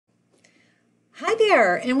Hi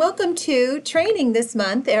there, and welcome to training this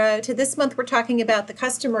month. This month, we're talking about the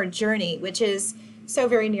customer journey, which is so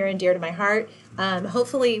very near and dear to my heart.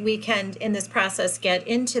 Hopefully, we can, in this process, get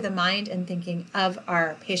into the mind and thinking of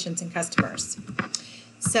our patients and customers.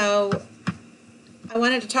 So, I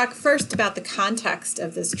wanted to talk first about the context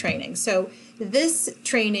of this training. So, this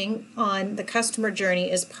training on the customer journey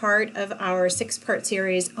is part of our 6-part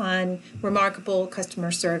series on remarkable customer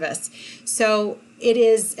service. So, it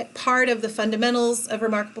is part of the fundamentals of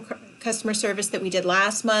remarkable customer service that we did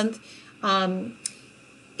last month.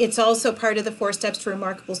 It's also part of the 4 steps to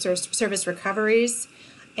remarkable service recoveries.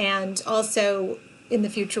 And also in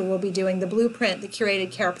the future, we'll be doing the blueprint, the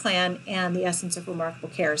curated care plan, and the essence of remarkable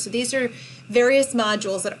care. So these are various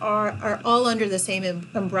modules that are all under the same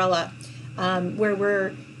umbrella, where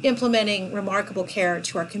we're implementing remarkable care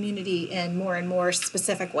to our community in more and more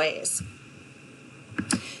specific ways.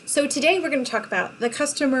 So today we're going to talk about the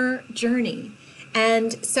customer journey.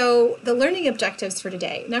 And so the learning objectives for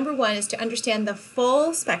today, number 1 is to understand the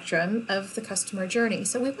full spectrum of the customer journey.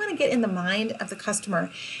 So we want to get in the mind of the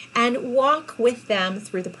customer and walk with them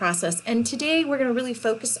through the process. And today we're going to really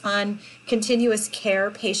focus on continuous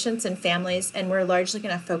care patients and families, and we're largely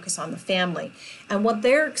going to focus on the family and what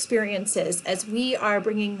their experience is as we are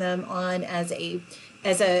bringing them on as a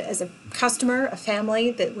customer, a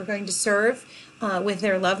family that we're going to serve with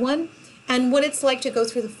their loved one, and what it's like to go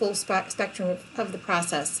through the full spectrum of the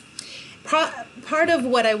process. Part of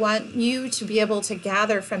what I want you to be able to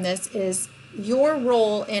gather from this is your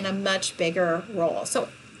role in a much bigger role. So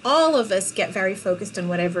all of us get very focused on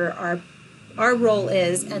whatever our role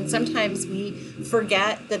is, and sometimes we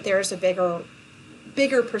forget that there's a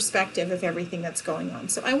bigger perspective of everything that's going on.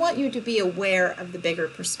 So I want you to be aware of the bigger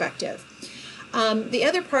perspective. The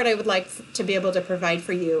other part I would like to be able to provide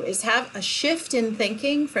for you is have a shift in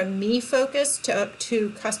thinking from me focus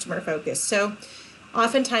to customer focus. So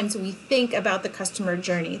oftentimes we think about the customer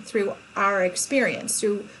journey through our experience,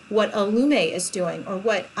 through what Illume is doing, or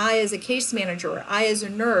what I as a case manager, or I as a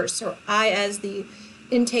nurse, or I as the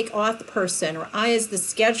intake auth person, or I as the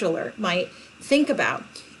scheduler might think about.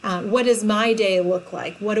 What does my day look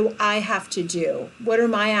like? What do I have to do? What are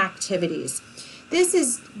my activities? This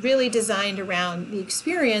is really designed around the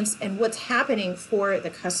experience and what's happening for the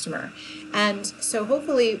customer. And so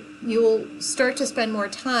hopefully you'll start to spend more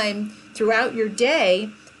time throughout your day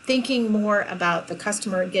thinking more about the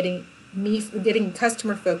customer, getting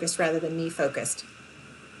customer focused rather than me focused.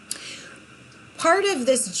 Part of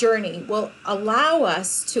this journey will allow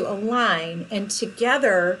us to align and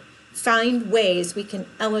together find ways we can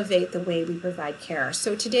elevate the way we provide care.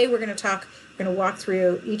 So today we're going to walk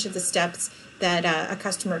through each of the steps that a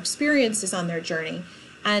customer experiences on their journey.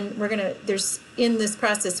 And in this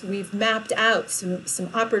process, we've mapped out some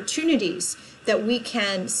opportunities that we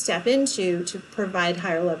can step into to provide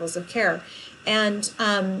higher levels of care. And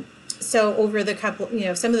so over the couple,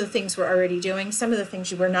 some of the things we're already doing, some of the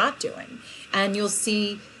things we're not doing. And you'll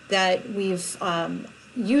see that we've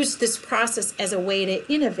used this process as a way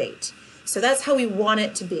to innovate. So that's how we want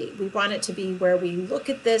it to be. We want it to be where we look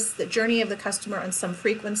at the journey of the customer on some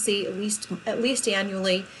frequency, at least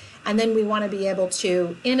annually, and then we want to be able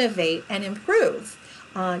to innovate and improve,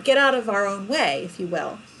 get out of our own way, if you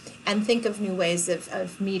will, and think of new ways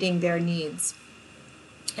of meeting their needs.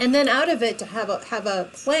 And then out of it to have a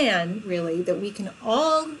plan, really, that we can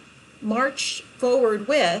all march forward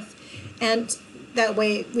with, and that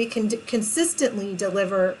way we can consistently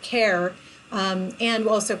deliver care and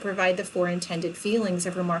also provide the 4 intended feelings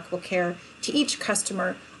of remarkable care to each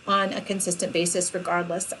customer on a consistent basis,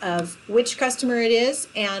 regardless of which customer it is,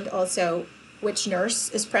 and also which nurse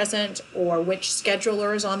is present, or which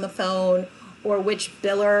scheduler is on the phone, or which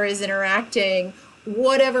biller is interacting.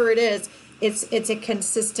 Whatever it is, it's a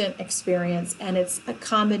consistent experience, and it's a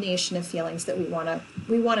combination of feelings that we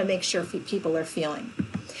want to make sure people are feeling.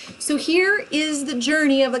 So here is the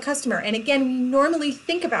journey of the customer. And again, we normally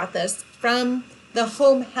think about this from the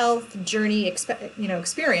home health journey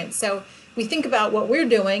experience. So we think about what we're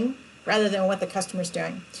doing rather than what the customer's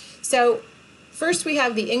doing. So first we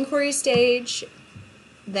have the inquiry stage,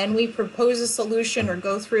 then we propose a solution or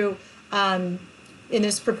go through in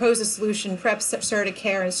this propose a solution, prep, start of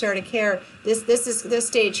care, and start of care. This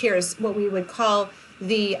stage here is what we would call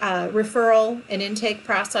the referral and intake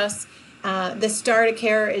process. The start of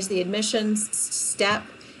care is the admissions step,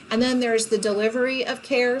 and then there's the delivery of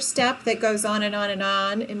care step that goes on and on and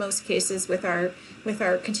on in most cases with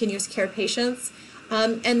our continuous care patients.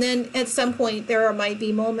 And then at some point there might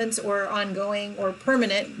be moments or ongoing or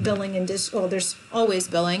permanent billing and there's always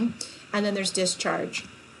billing, and then there's discharge.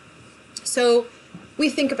 So we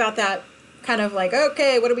think about that kind of like,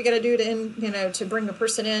 okay, what are we going to do to bring a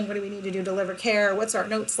person in? What do we need to do to deliver care? What's our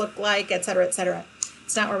notes look like, et cetera, et cetera.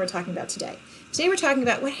 It's not what we're talking about today. Today we're talking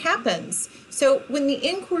about what happens. So when the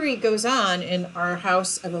inquiry goes on in our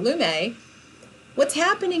house of Illume, what's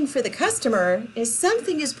happening for the customer is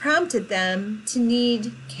something has prompted them to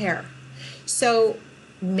need care. So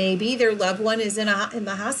maybe their loved one is in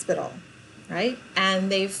the hospital, right?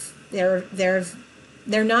 And they're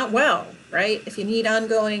not well, right? If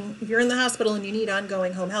you're in the hospital and you need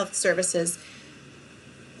ongoing home health services,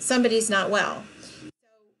 somebody's not well. So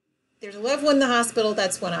there's a loved one in the hospital,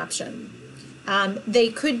 that's one option. They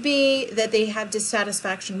could be that they have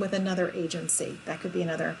dissatisfaction with another agency. That could be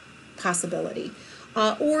another possibility.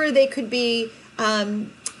 Or they could be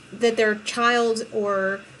that their child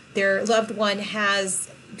or their loved one has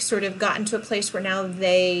sort of gotten to a place where now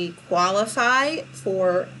they qualify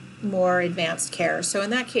for more advanced care. So in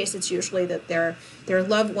that case, it's usually that their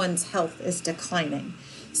loved one's health is declining.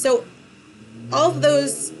 So all of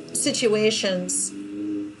those situations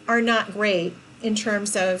are not great in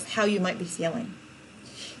terms of how you might be feeling.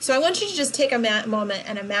 So I want you to just take a moment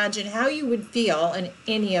and imagine how you would feel in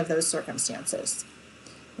any of those circumstances.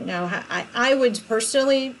 I would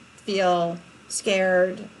personally feel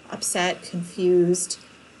scared, upset, confused,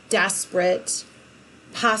 desperate,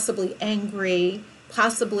 possibly angry,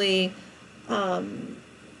 possibly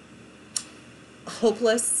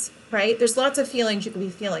hopeless, right? There's lots of feelings you could be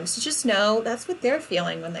feeling. So just know that's what they're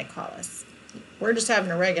feeling when they call us. We're just having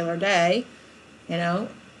a regular day,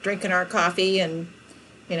 drinking our coffee and,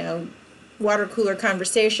 water cooler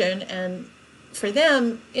conversation. And for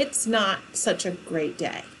them, it's not such a great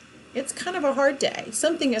day. It's kind of a hard day.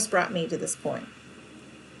 Something has brought me to this point.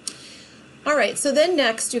 All right, so then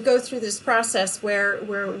next you go through this process where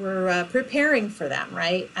we're preparing for them,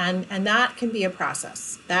 right? And that can be a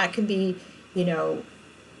process. That can be,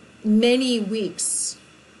 many weeks,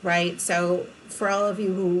 right? So for all of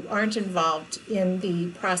you who aren't involved in the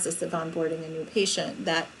process of onboarding a new patient,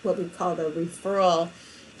 that what we call the referral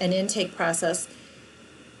and intake process,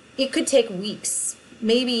 it could take weeks,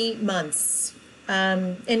 maybe months,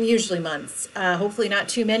 and usually months, hopefully not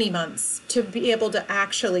too many months, to be able to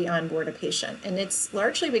actually onboard a patient. And it's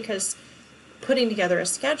largely because putting together a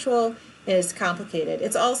schedule is complicated.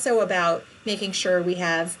 It's also about making sure we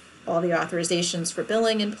have all the authorizations for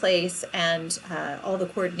billing in place and all the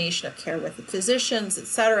coordination of care with the physicians,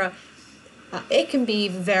 etc. It can be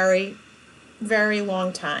very, very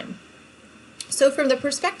long time. So from the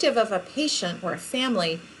perspective of a patient or a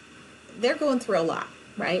family, they're going through a lot,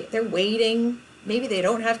 right? They're waiting. Maybe they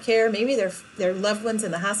don't have care. Maybe their loved one's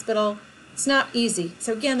in the hospital. It's not easy.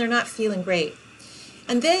 So again, they're not feeling great.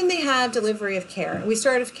 And then they have delivery of care. We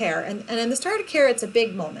start of care. And in the start of care, it's a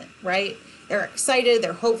big moment, right? They're excited,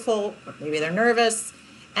 they're hopeful, or maybe they're nervous.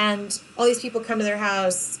 And all these people come to their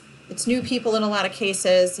house. It's new people in a lot of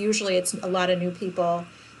cases. Usually it's a lot of new people.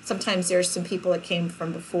 Sometimes there's some people that came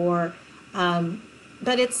from before.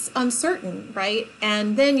 But it's uncertain, right?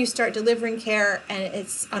 And then you start delivering care, and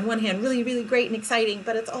it's on one hand really, really great and exciting,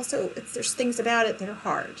 but there's things about it that are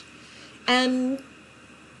hard. And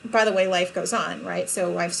by the way, life goes on, right?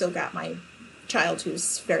 So I've still got my child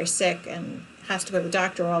who's very sick and has to go to the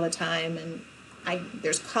doctor all the time, and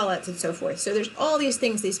there's call-outs and so forth. So there's all these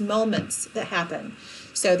things, these moments that happen.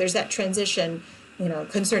 So there's that transition,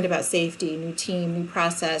 concerned about safety, new team, new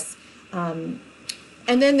process.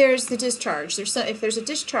 And then there's the discharge. If there's a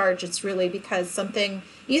discharge, it's really because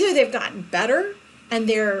either they've gotten better and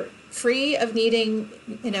they're free of needing,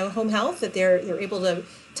 home health, that they're able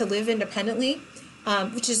to live independently,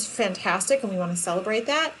 which is fantastic, and we want to celebrate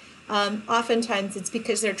that. Oftentimes it's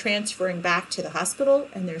because they're transferring back to the hospital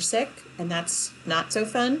and they're sick, and that's not so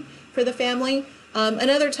fun for the family. And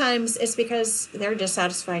other times it's because they're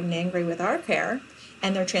dissatisfied and angry with our care,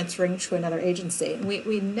 and they're transferring to another agency.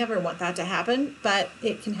 We never want that to happen, but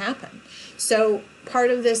it can happen. So part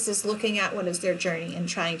of this is looking at what is their journey and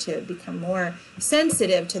trying to become more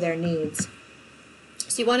sensitive to their needs.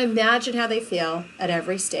 So you want to imagine how they feel at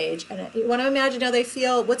every stage, and you want to imagine how they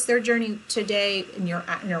feel, what's their journey today in your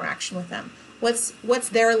interaction with them. What's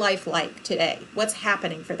their life like today? What's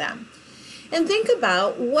happening for them? And think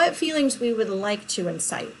about what feelings we would like to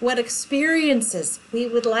incite, what experiences we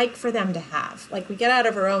would like for them to have. Like, we get out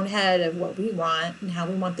of our own head of what we want and how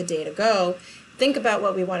we want the day to go. Think about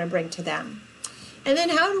what we want to bring to them. And then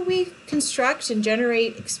how do we construct and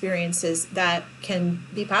generate experiences that can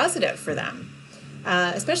be positive for them,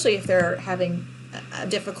 especially if they're having a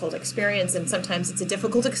difficult experience, and sometimes it's a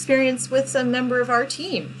difficult experience with some member of our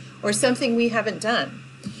team or something we haven't done.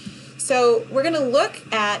 So we're going to look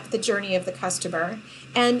at the journey of the customer.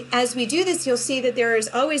 And as we do this, you'll see that there is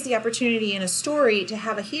always the opportunity in a story to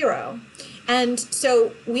have a hero. And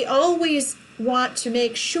so we always want to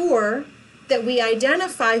make sure that we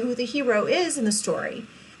identify who the hero is in the story.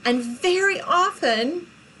 And very often,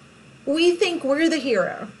 we think we're the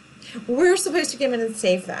hero. We're supposed to come in and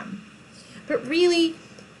save them. But really,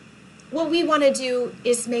 what we want to do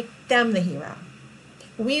is make them the hero.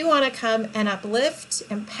 We want to come and uplift,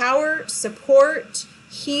 empower, support,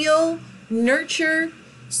 heal, nurture,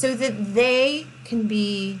 so that they can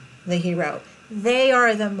be the hero. They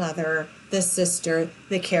are the mother, the sister,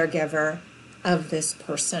 the caregiver of this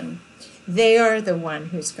person. They are the one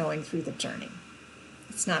who's going through the journey.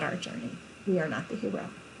 It's not our journey. We are not the hero.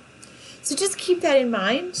 So just keep that in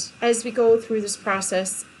mind as we go through this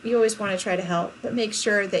process. You always want to try to help, but make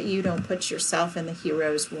sure that you don't put yourself in the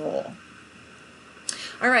hero's role.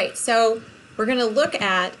 All right, so we're going to look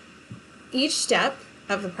at each step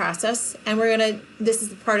of the process, and this is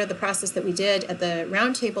the part of the process that we did at the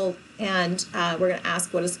roundtable, and we're going to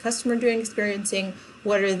ask, what is the customer doing, experiencing,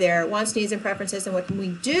 what are their wants, needs, and preferences, and what can we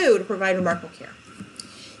do to provide remarkable care?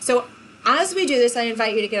 So as we do this, I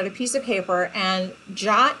invite you to get out a piece of paper and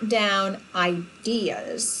jot down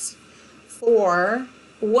ideas for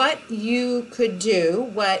what you could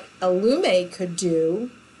do, what Illume could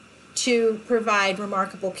do to provide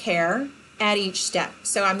remarkable care at each step.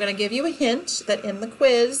 So I'm going to give you a hint that in the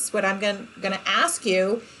quiz, what I'm going to ask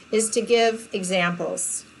you is to give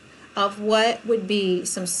examples of what would be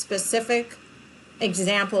some specific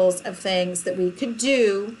examples of things that we could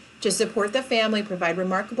do to support the family, provide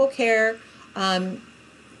remarkable care in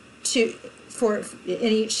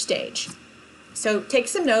each stage. So take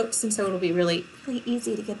some notes, and so it'll be really, really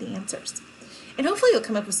easy to get the answers. And hopefully you'll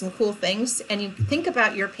come up with some cool things, and you think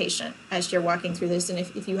about your patient as you're walking through this. And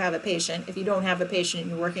if you have a patient, if you don't have a patient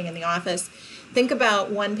and you're working in the office, think about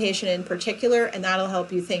one patient in particular, and that'll help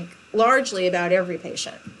you think largely about every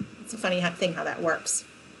patient. It's a funny thing how that works.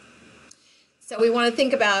 So we want to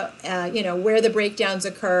think about, where the breakdowns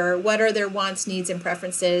occur, what are their wants, needs, and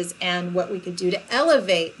preferences, and what we could do to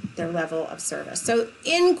elevate their level of service. So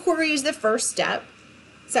inquiry is the first step.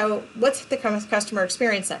 So what's the customer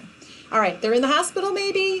experiencing? All right, they're in the hospital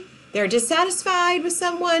maybe, they're dissatisfied with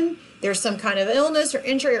someone, there's some kind of illness or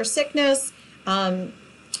injury or sickness.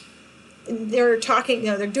 They're talking,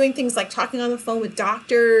 they're doing things like talking on the phone with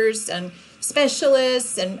doctors and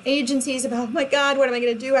specialists and agencies about, oh my God, what am I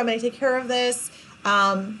going to do? How am I going to take care of this?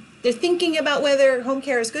 They're thinking about whether home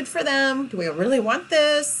care is good for them. Do we really want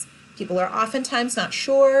this? People are oftentimes not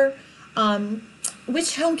sure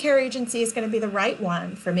which home care agency is going to be the right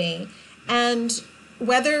one for me, and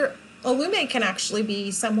whether Illume can actually be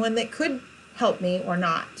someone that could help me or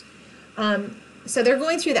not. So they're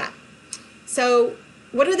going through that. So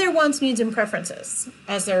what are their wants, needs, and preferences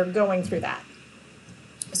as they're going through that?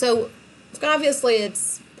 So obviously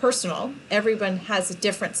it's personal. Everyone has a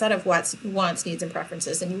different set of wants, needs, and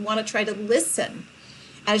preferences, and you want to try to listen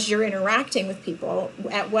as you're interacting with people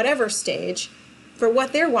at whatever stage for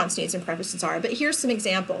what their wants, needs, and preferences are. But here's some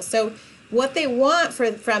examples. So what they want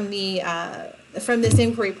from this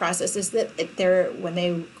inquiry process is that when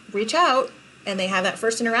they reach out and they have that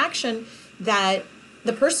first interaction, that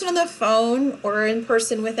the person on the phone or in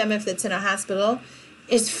person with them, if it's in a hospital,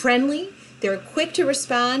 is friendly, they're quick to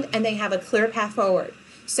respond, and they have a clear path forward.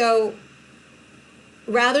 So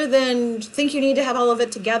rather than think you need to have all of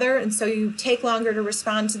it together and so you take longer to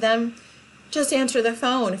respond to them, just answer the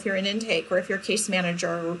phone if you're in intake or if you're a case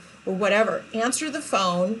manager or whatever. Answer the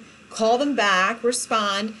phone, call them back,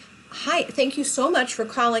 respond. Hi, thank you so much for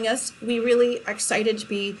calling us. We really are excited to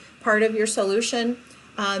be part of your solution.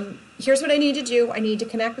 Here's what I need to do. I need to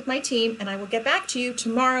connect with my team, and I will get back to you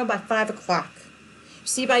tomorrow by 5 o'clock.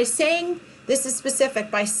 See, by saying this is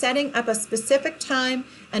specific, by setting up a specific time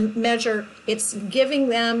and measure, it's giving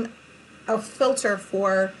them a filter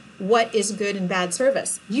for what is good and bad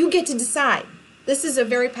service. You get to decide. This is a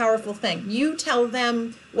very powerful thing. You tell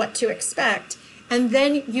them what to expect, and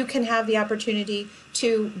then you can have the opportunity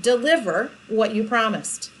to deliver what you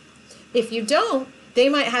promised. If you don't, they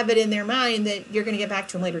might have it in their mind that you're going to get back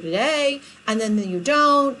to them later today, and then you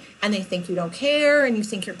don't, and they think you don't care, and you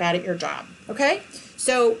think you're bad at your job, okay?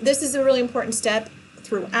 So this is a really important step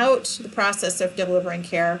throughout the process of delivering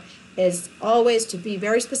care, is always to be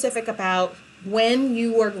very specific about when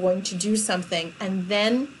you are going to do something, and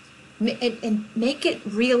then make it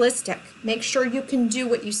realistic. Make sure you can do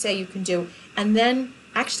what you say you can do, and then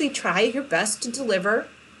actually try your best to deliver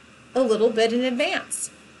a little bit in advance,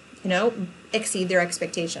 exceed their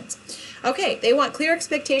expectations. Okay, they want clear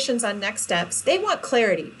expectations on next steps. They want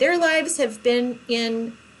clarity. Their lives have been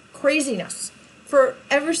in craziness for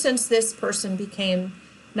ever since this person became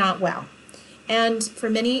not well. And for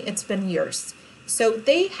many, it's been years. So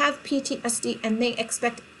they have PTSD and they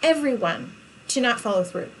expect everyone to not follow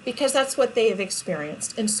through because that's what they have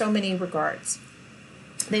experienced in so many regards.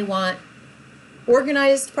 They want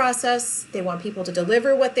organized process. They want people to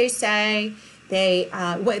deliver what they say. They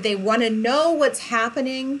want to know what's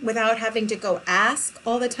happening without having to go ask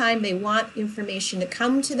all the time. They want information to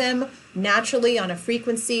come to them naturally on a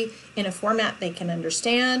frequency in a format they can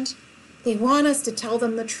understand. They want us to tell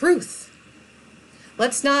them the truth.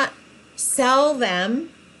 Let's not sell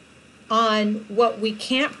them on what we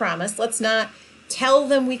can't promise. Let's not tell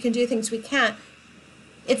them we can do things we can't.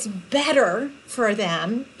 It's better for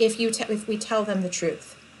them if we tell them the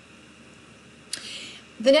truth.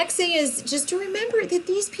 The next thing is just to remember that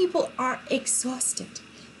these people are exhausted.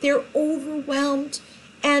 They're overwhelmed,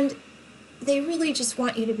 and they really just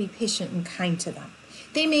want you to be patient and kind to them.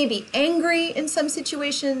 They may be angry in some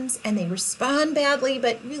situations and they respond badly,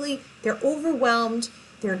 but really they're overwhelmed,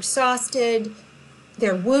 they're exhausted,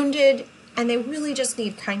 they're wounded, and they really just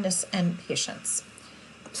need kindness and patience.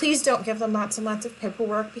 Please don't give them lots and lots of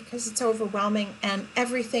paperwork because it's overwhelming, and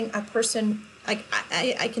everything a person,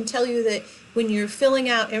 I can tell you that when you're filling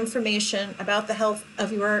out information about the health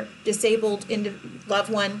of your disabled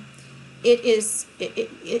loved one, it is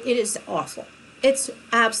awful. It's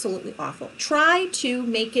absolutely awful. Try to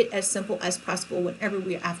make it as simple as possible whenever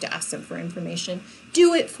we have to ask them for information.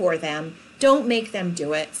 Do it for them. Don't make them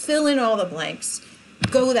do it. Fill in all the blanks.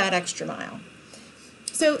 Go that extra mile.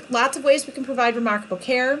 So lots of ways we can provide remarkable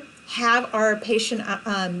care. Have our patient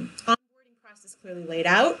onboarding process clearly laid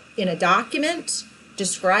out in a document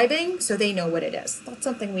describing so they know what it is. That's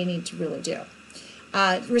something we need to really do.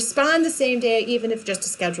 Respond the same day, even if just to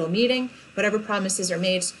schedule a meeting. Whatever promises are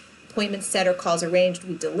made, appointments set or calls arranged,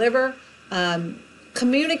 we deliver.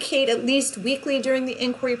 Communicate at least weekly during the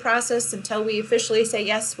inquiry process until we officially say,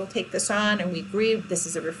 yes, we'll take this on and we agree this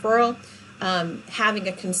is a referral. Having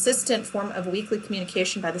a consistent form of weekly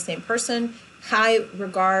communication by the same person, high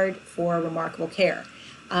regard for remarkable care.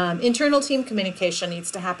 Internal team communication needs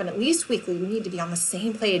to happen at least weekly. We need to be on the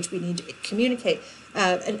same page. We need to communicate.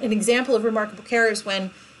 An example of remarkable care is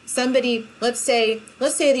when somebody, let's say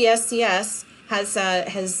the SCS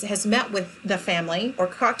has met with the family or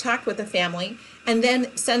talked with the family and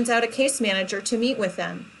then sends out a case manager to meet with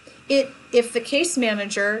them. If the case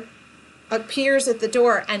manager appears at the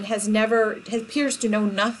door and appears to know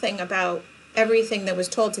nothing about everything that was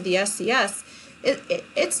told to the SCS,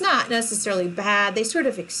 it's not necessarily bad. They sort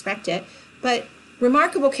of expect it, but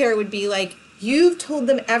remarkable care would be like, you've told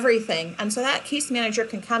them everything, and so that case manager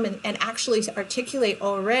can come and actually articulate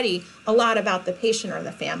already a lot about the patient or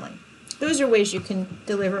the family. Those are ways you can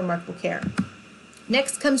deliver remarkable care.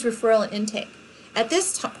 Next comes referral and intake. At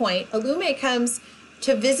this point, a LUME comes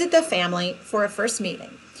to visit the family for a first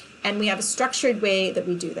meeting. And we have a structured way that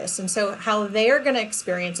we do this. And so how they're going to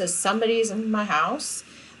experience is somebody's in my house.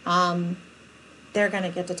 They're going to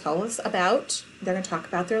get to tell us they're going to talk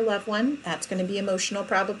about their loved one. That's going to be emotional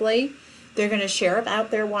probably. They're going to share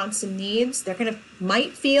about their wants and needs. They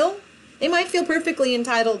might feel perfectly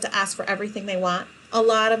entitled to ask for everything they want. A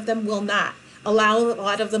lot of them will not. A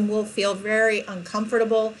lot of them will feel very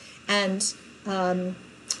uncomfortable and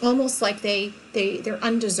almost like they're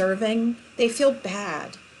undeserving. They feel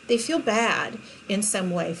bad. They feel bad in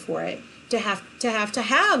some way for it, to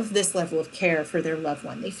have this level of care for their loved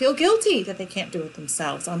one. They feel guilty that they can't do it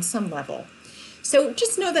themselves on some level. So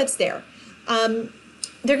just know that's there.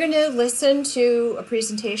 They're going to listen to a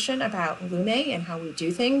presentation about LUME and how we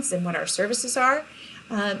do things and what our services are.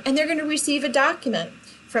 And they're going to receive a document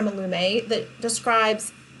from a LUME that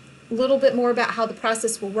describes a little bit more about how the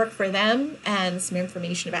process will work for them and some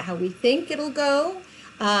information about how we think it'll go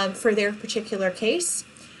for their particular case.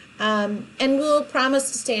 And we'll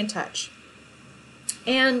promise to stay in touch.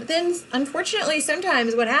 And then, unfortunately,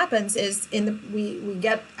 sometimes what happens is we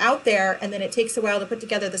get out there, and then it takes a while to put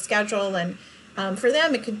together the schedule. And for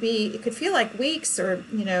them, it could feel like weeks or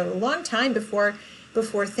a long time before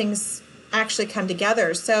things actually come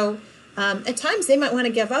together. So at times they might want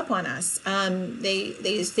to give up on us.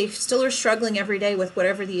 They still are struggling every day with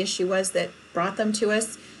whatever the issue was that brought them to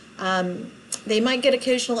us. They might get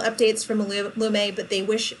occasional updates from LUME, but they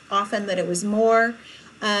wish often that it was more.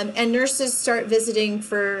 And nurses start visiting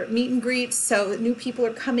for meet and greets, so new people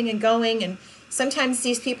are coming and going, and sometimes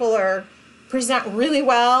these people present really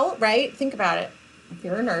well, right? Think about it. If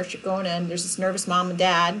you're a nurse, you're going in, there's this nervous mom and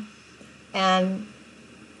dad, and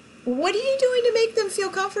what are you doing to make them feel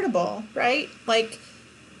comfortable, right? Like,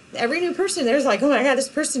 every new person, there's like, oh my God, this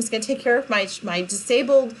person's going to take care of my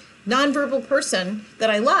disabled nonverbal person that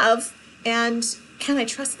I love, and can I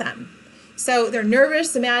trust them? So they're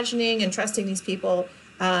nervous, imagining and trusting these people.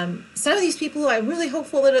 Some of these people, I'm really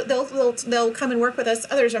hopeful that they'll come and work with us.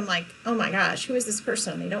 Others, I'm like, oh my gosh, who is this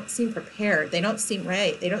person? They don't seem prepared. They don't seem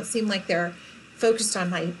right. They don't seem like they're focused on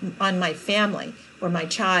my family or my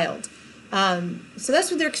child. So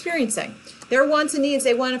that's what they're experiencing. Their wants and needs,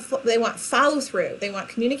 they want follow through. They want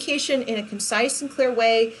communication in a concise and clear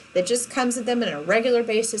way that just comes at them on a regular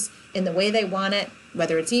basis in the way they want it,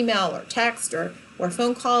 whether it's email or text or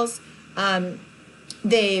phone calls.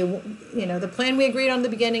 The plan we agreed on in the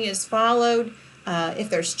beginning is followed. If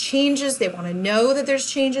there's changes, they want to know that there's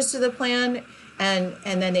changes to the plan, and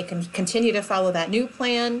then they can continue to follow that new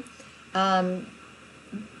plan.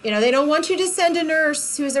 They don't want you to send a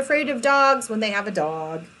nurse who's afraid of dogs when they have a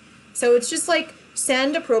dog. So it's just like,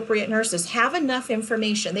 send appropriate nurses. Have enough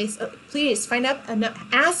information. Please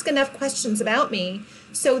ask enough questions about me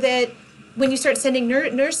so that when you start sending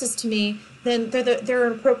nurses to me, then they're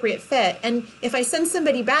an appropriate fit. And if I send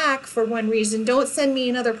somebody back for one reason, don't send me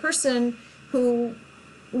another person who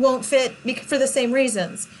won't fit for the same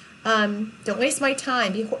reasons. Don't waste my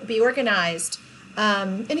time. Be organized.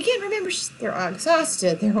 And again, remember, they're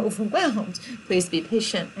exhausted. They're overwhelmed. Please be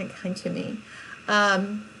patient and kind to me.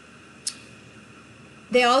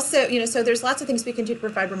 They also, so there's lots of things we can do to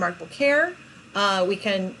provide remarkable care. We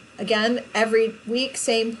can, again, every week,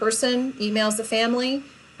 same person emails the family,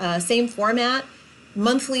 same format,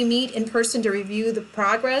 monthly meet in person to review the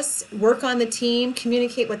progress, work on the team,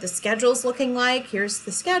 communicate what the schedule's looking like. Here's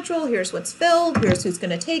the schedule, here's what's filled, here's who's going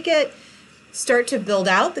to take it. Start to build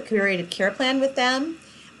out the curated care plan with them,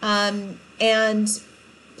 and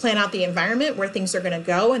plan out the environment where things are going to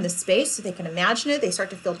go in the space so they can imagine it. They start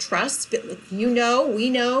to feel trust. We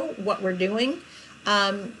know what we're doing.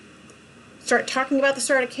 Start talking about the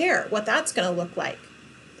start of care, what that's going to look like.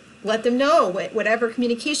 Let them know whatever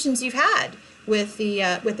communications you've had with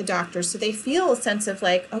the doctors, so they feel a sense of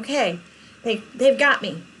like, okay, they've got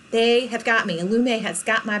me. They have got me. Illume has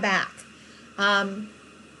got my back.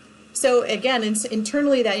 So again,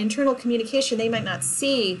 internally, that internal communication they might not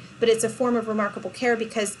see, but it's a form of remarkable care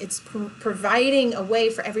because it's providing a way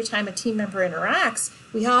for every time a team member interacts,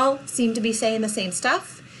 we all seem to be saying the same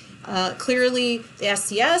stuff. Clearly, the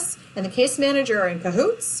SCS and the case manager are in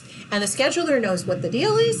cahoots, and the scheduler knows what the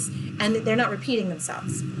deal is, and they're not repeating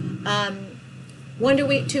themselves. 1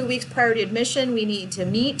 to 2 weeks prior to admission, we need to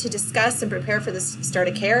meet to discuss and prepare for the start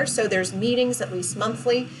of care. So there's meetings at least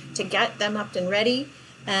monthly to get them up and ready.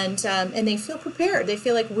 And they feel prepared. They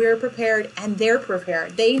feel like we're prepared and they're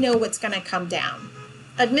prepared. They know what's going to come down.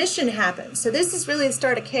 Admission happens. So this is really the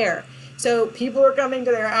start of care. So people are coming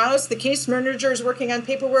to their house. The case manager is working on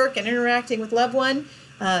paperwork and interacting with loved one.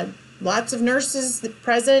 Lots of nurses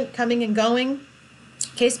present, coming and going.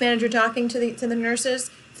 Case manager talking to the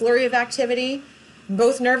nurses. Flurry of activity.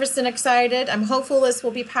 Both nervous and excited. I'm hopeful this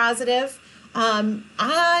will be positive. I'm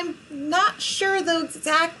not sure though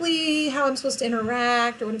exactly how I'm supposed to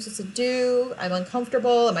interact or what I'm supposed to do. I'm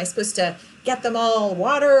uncomfortable. Am I supposed to get them all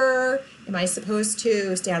water? Am I supposed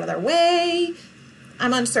to stay out of their way?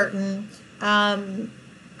 I'm uncertain. I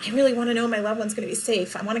really want to know my loved one's going to be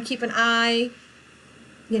safe. I want to keep an eye.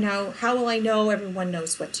 How will I know everyone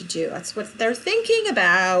knows what to do? That's what they're thinking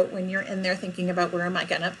about when you're in there thinking about where am I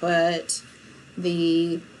going to put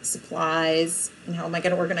the supplies and how am I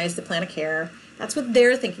going to organize the plan of care. That's what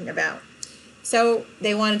they're thinking about. So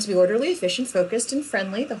they want it to be orderly, efficient, focused, and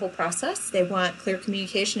friendly, the whole process. They want clear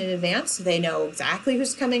communication in advance so they know exactly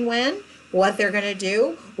who's coming when, what they're going to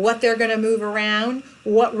do, what they're going to move around,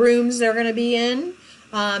 what rooms they're going to be in.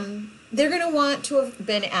 They're going to want to have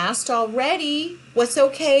been asked already what's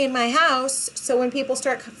okay in my house, so when people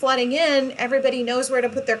start flooding in, everybody knows where to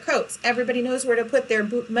put their coats. Everybody knows where to put their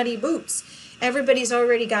muddy boots. Everybody's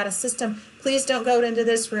already got a system. Please don't go into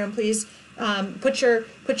this room. Please put your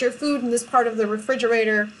food in this part of the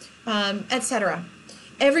refrigerator, etc.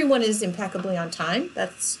 Everyone is impeccably on time.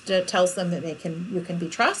 That tells them that you can be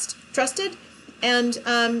trusted, and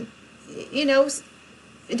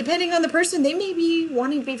depending on the person, they may be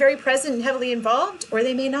wanting to be very present and heavily involved, or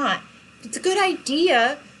they may not. It's a good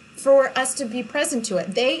idea for us to be present to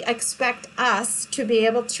it. They expect us to be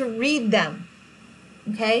able to read them.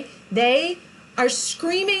 Okay? They are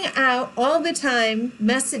screaming out all the time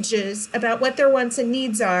messages about what their wants and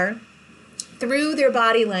needs are through their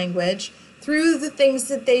body language, through the things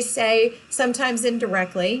that they say, sometimes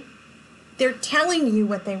indirectly. They're telling you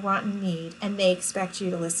what they want and need, and they expect you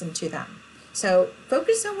to listen to them. So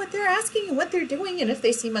focus on what they're asking and what they're doing, and if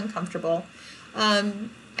they seem uncomfortable.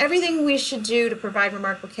 Everything we should do to provide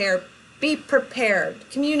remarkable care: be prepared,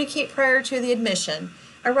 communicate prior to the admission,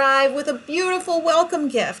 Arrive with a beautiful welcome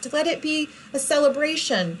gift. Let it be a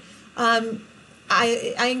celebration.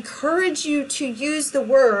 I encourage you to use the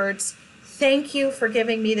words, thank you for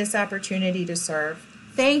giving me this opportunity to serve.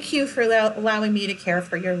 Thank you for allowing me to care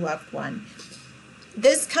for your loved one.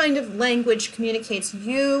 This kind of language communicates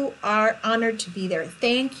you are honored to be there.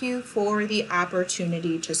 Thank you for the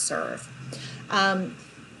opportunity to serve.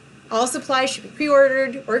 All supplies should be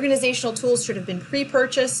pre-ordered. Organizational tools should have been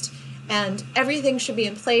pre-purchased, and everything should be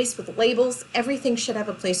in place with labels. Everything should have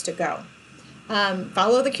a place to go.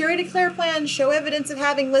 Follow the curated care plan. Show evidence of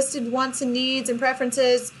having listed wants and needs and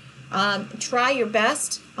preferences. Try your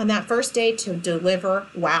best on that first day to deliver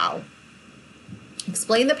wow.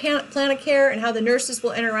 Explain the plan of care and how the nurses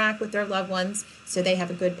will interact with their loved ones so they have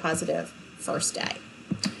a good, positive first day.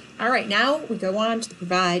 All right, now we go on to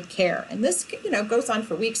provide care. And this, goes on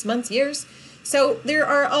for weeks, months, years. So there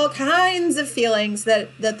are all kinds of feelings that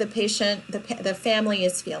the patient, the family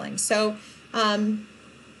is feeling. So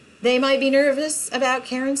they might be nervous about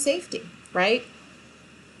care and safety, right?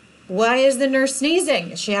 Why is the nurse sneezing?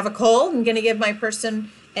 Does she have a cold? I'm going to give my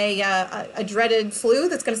person a dreaded flu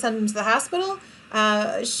that's going to send them to the hospital.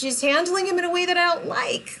 She's handling him in a way that I don't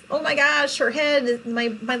like. Oh my gosh, her head,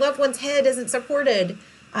 my loved one's head isn't supported.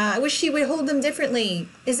 I wish she would hold them differently.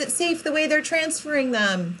 Is it safe the way they're transferring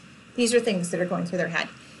them? These are things that are going through their head.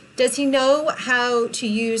 Does he know how to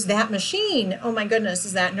use that machine? Oh my goodness,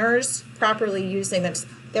 is that nurse properly using them?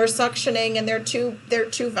 They're suctioning and they're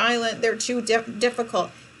too violent, they're too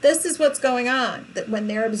difficult. This is what's going on, that when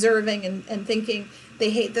they're observing and thinking they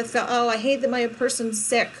hate I hate that my person's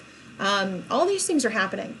sick. All these things are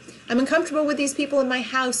happening. I'm uncomfortable with these people in my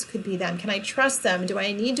house could be them. Can I trust them? Do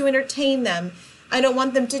I need to entertain them? I don't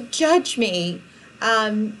want them to judge me.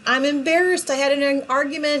 I'm embarrassed. I had an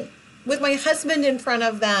argument with my husband in front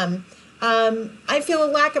of them. I feel a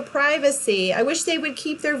lack of privacy. I wish they would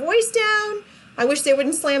keep their voice down. I wish they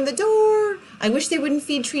wouldn't slam the door. I wish they wouldn't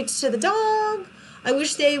feed treats to the dog. I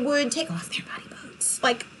wish they would take off their body boots.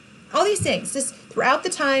 Like all these things, just throughout the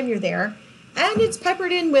time you're there. And it's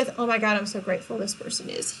peppered in with, oh my God, I'm so grateful this person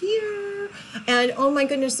is here. And oh my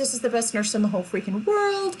goodness, this is the best nurse in the whole freaking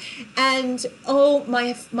world. And oh,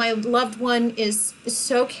 my loved one is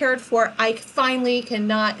so cared for. I finally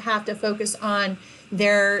cannot have to focus on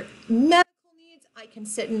their medical needs. I can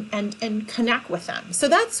sit and connect with them. So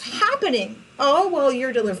that's happening all while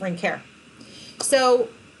you're delivering care. So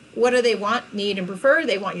what do they want, need, and prefer?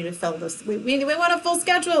 They want you to fill this. We want a full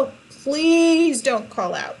schedule. Please don't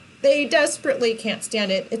call out. They desperately can't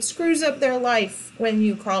stand it. It screws up their life when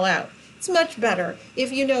you call out. It's much better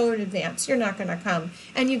if you know in advance you're not going to come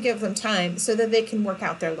and you give them time so that they can work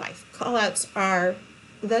out their life. Call-outs are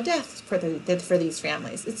the death for these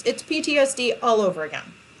families. It's PTSD all over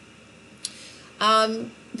again.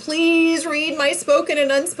 Please read my spoken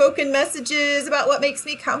and unspoken messages about what makes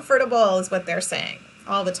me comfortable is what they're saying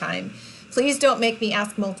all the time. Please don't make me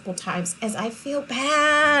ask multiple times, as I feel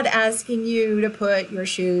bad asking you to put your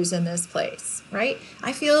shoes in this place, right?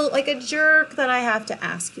 I feel like a jerk that I have to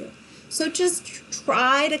ask you. So just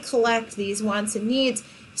try to collect these wants and needs,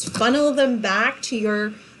 funnel them back to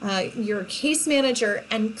your case manager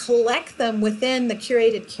and collect them within the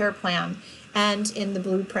curated care plan and in the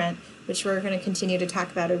blueprint, which we're going to continue to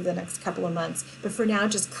talk about over the next couple of months. But for now,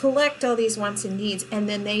 just collect all these wants and needs, and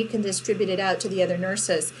then they can distribute it out to the other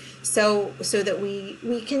nurses so that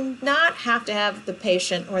we can not have to have the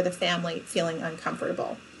patient or the family feeling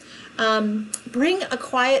uncomfortable. Bring a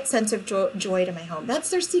quiet sense of joy to my home. That's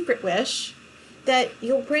their secret wish, that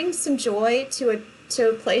you'll bring some joy to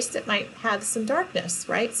a place that might have some darkness,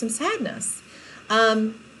 right? Some sadness.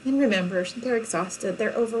 And remember, they're exhausted,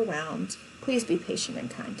 they're overwhelmed. Please be patient and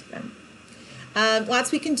kind to them.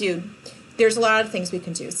 Lots we can do. There's a lot of things we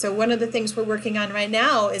can do. So one of the things we're working on right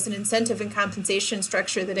now is an incentive and compensation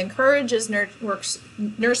structure that encourages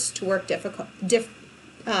nurses to work difficult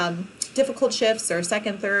shifts or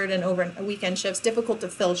second, third, and over weekend shifts, difficult to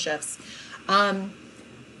fill shifts.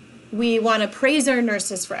 We want to praise our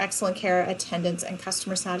nurses for excellent care, attendance, and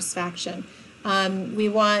customer satisfaction. We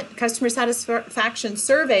want customer satisfaction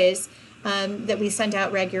surveys that we send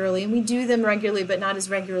out regularly, and we do them regularly, but not as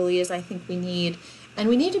regularly as I think we need. And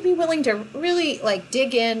we need to be willing to really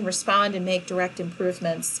dig in, respond, and make direct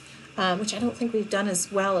improvements, which I don't think we've done as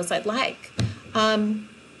well as I'd like.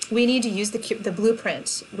 We need to use the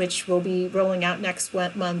blueprint, which will be rolling out next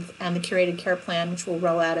month, and the curated care plan, which will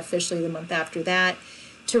roll out officially the month after that,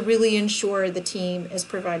 to really ensure the team is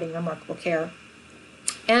providing remarkable care.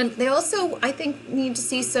 And they also, I think, need to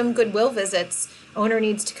see some goodwill visits. Owner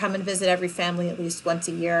needs to come and visit every family at least once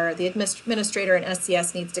a year. The administrator in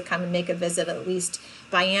SCS needs to come and make a visit at least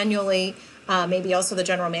biannually, maybe also the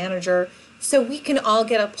general manager, so we can all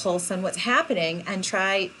get a pulse on what's happening and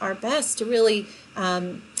try our best to really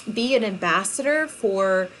be an ambassador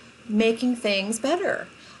for making things better.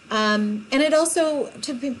 And it also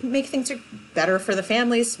to make things better for the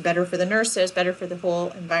families, better for the nurses, better for the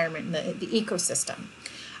whole environment and the ecosystem.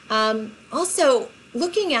 Also,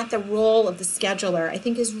 looking at the role of the scheduler, I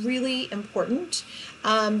think, is really important.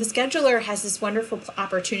 The scheduler has this wonderful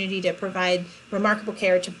opportunity to provide remarkable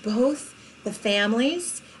care to both the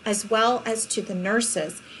families as well as to the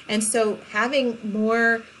nurses. And so having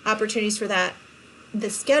more opportunities for that, the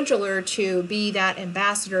scheduler to be that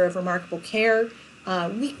ambassador of remarkable care,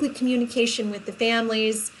 weekly communication with the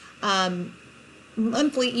families,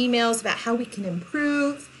 monthly emails about how we can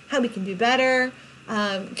improve, how we can do better,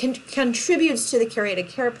 contributes to the curated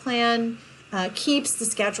care plan, keeps the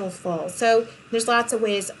schedule full. So there's lots of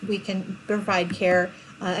ways we can provide care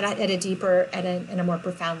at a deeper and a more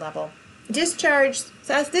profound level. Discharge,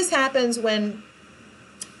 so this happens when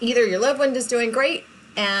either your loved one is doing great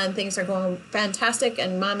and things are going fantastic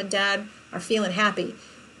and mom and dad are feeling happy,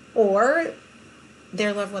 or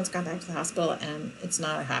their loved one's gone back to the hospital and it's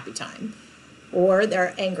not a happy time, or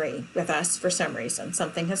they're angry with us for some reason.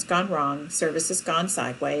 Something has gone wrong, service has gone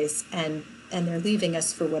sideways, and they're leaving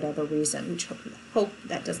us for whatever reason. We hope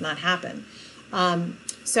that does not happen.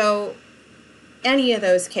 So any of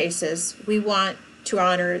those cases, we want to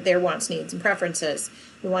honor their wants, needs, and preferences.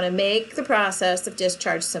 We want to make the process of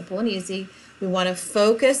discharge simple and easy. We want to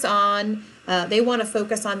focus on, they want to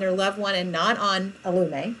focus on their loved one and not on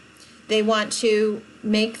Illume. They want to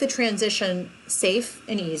make the transition safe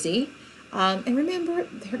and easy. And remember,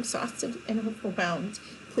 they're exhausted and overwhelmed.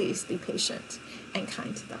 Please be patient and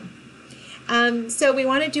kind to them. So we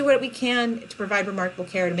want to do what we can to provide remarkable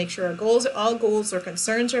care, to make sure our goals, all goals or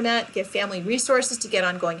concerns are met, give family resources to get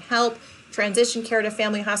ongoing help, transition care to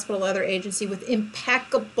family, hospital, other agency with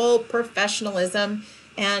impeccable professionalism,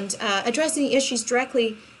 and addressing issues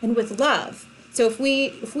directly and with love. So if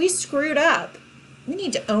we screwed up, we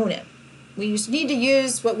need to own it. We need to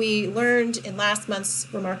use what we learned in last month's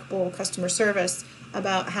remarkable customer service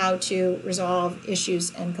about how to resolve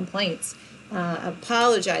issues and complaints.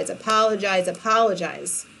 Apologize,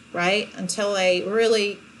 right? Until they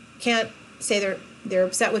really can't say they're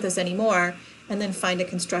upset with us anymore, and then find a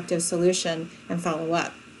constructive solution and follow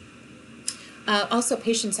up. Also,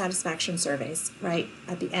 patient satisfaction surveys, right,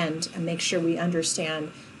 at the end, and make sure we understand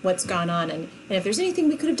what's gone on, and if there's anything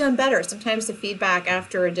we could have done better. Sometimes the feedback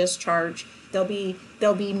after a discharge, they'll be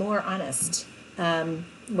more honest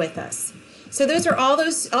with us. So those are all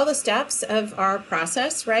the steps of our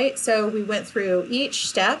process, right? So we went through each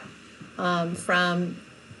step from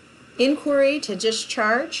inquiry to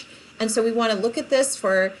discharge, and so we want to look at this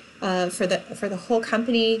for the whole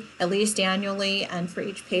company at least annually, and for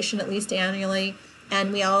each patient at least annually.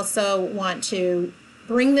 And we also want to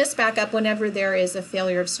bring this back up whenever there is a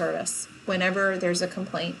failure of service, whenever there's a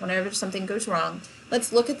complaint, whenever something goes wrong.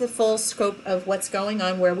 Let's look at the full scope of what's going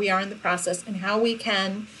on, where we are in the process, and how we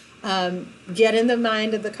can get in the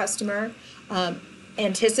mind of the customer,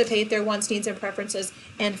 anticipate their wants, needs, and preferences,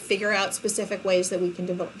 and figure out specific ways that we can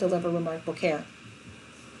deliver remarkable care.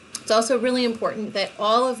 It's also really important that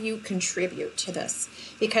all of you contribute to this,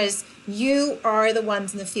 because you are the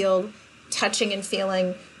ones in the field touching and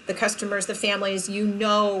feeling the customers, the families. You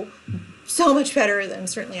know so much better than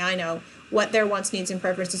certainly I know what their wants, needs, and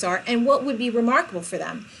preferences are, and what would be remarkable for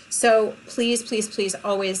them. So please, please, please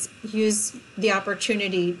always use the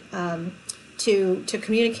opportunity to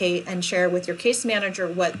communicate and share with your case manager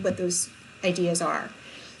what those ideas are.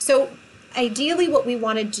 So ideally what we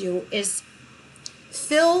want to do is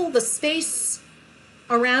fill the space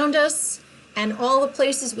around us and all the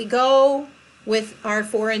places we go with our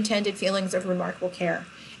 4 intended feelings of remarkable care.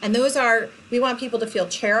 And those are, we want people to feel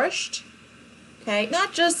cherished, okay?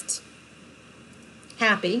 Not just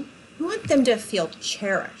happy, we want them to feel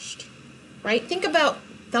cherished, right? Think about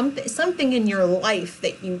something in your life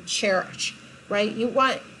that you cherish, right? You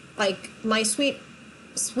want, like, my sweet,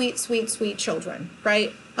 sweet, sweet, sweet children,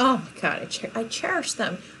 right? Oh my God, I cherish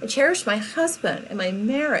them. I cherish my husband and my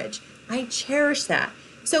marriage. I cherish that.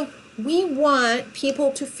 So we want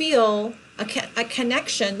people to feel a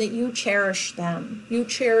connection that you cherish them. You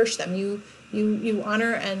cherish them. You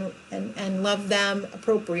honor and love them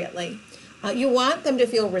appropriately. You want them to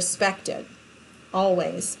feel respected,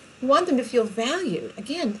 always. You want them to feel valued.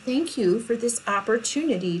 Again, thank you for this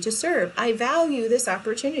opportunity to serve. I value this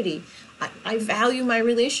opportunity. I value my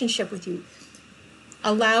relationship with you.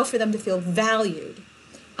 allow for them to feel valued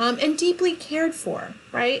and deeply cared for,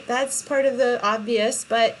 right? That's part of the obvious,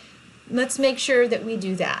 but let's make sure that we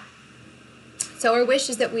do that. So our wish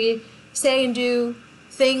is that we say and do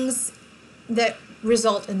things that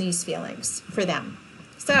result in these feelings for them.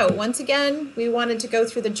 So once again, we wanted to go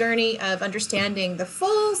through the journey of understanding the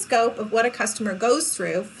full scope of what a customer goes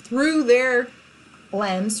through their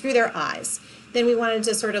lens, through their eyes. Then we wanted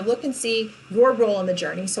to sort of look and see your role in the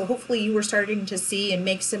journey. So hopefully you were starting to see and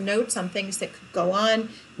make some notes on things that could go on,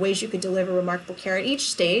 ways you could deliver remarkable care at each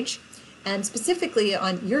stage, and specifically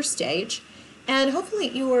on your stage. And hopefully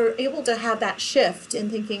you were able to have that shift in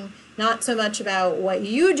thinking not so much about what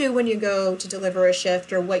you do when you go to deliver a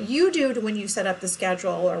shift, or what you do when you set up the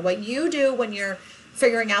schedule, or what you do when you're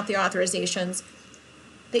figuring out the authorizations,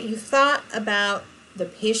 that you thought about the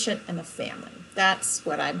patient and the family. That's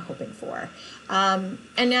what I'm hoping for. And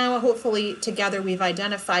now hopefully together we've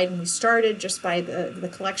identified, and we started just by the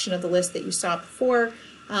collection of the list that you saw before,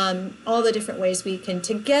 all the different ways we can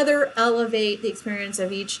together elevate the experience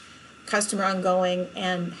of each customer ongoing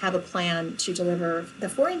and have a plan to deliver the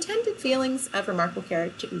 4 intended feelings of remarkable care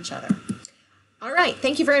to each other. All right,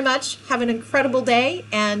 thank you very much. Have an incredible day,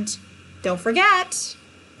 and don't forget,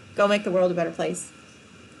 go make the world a better place.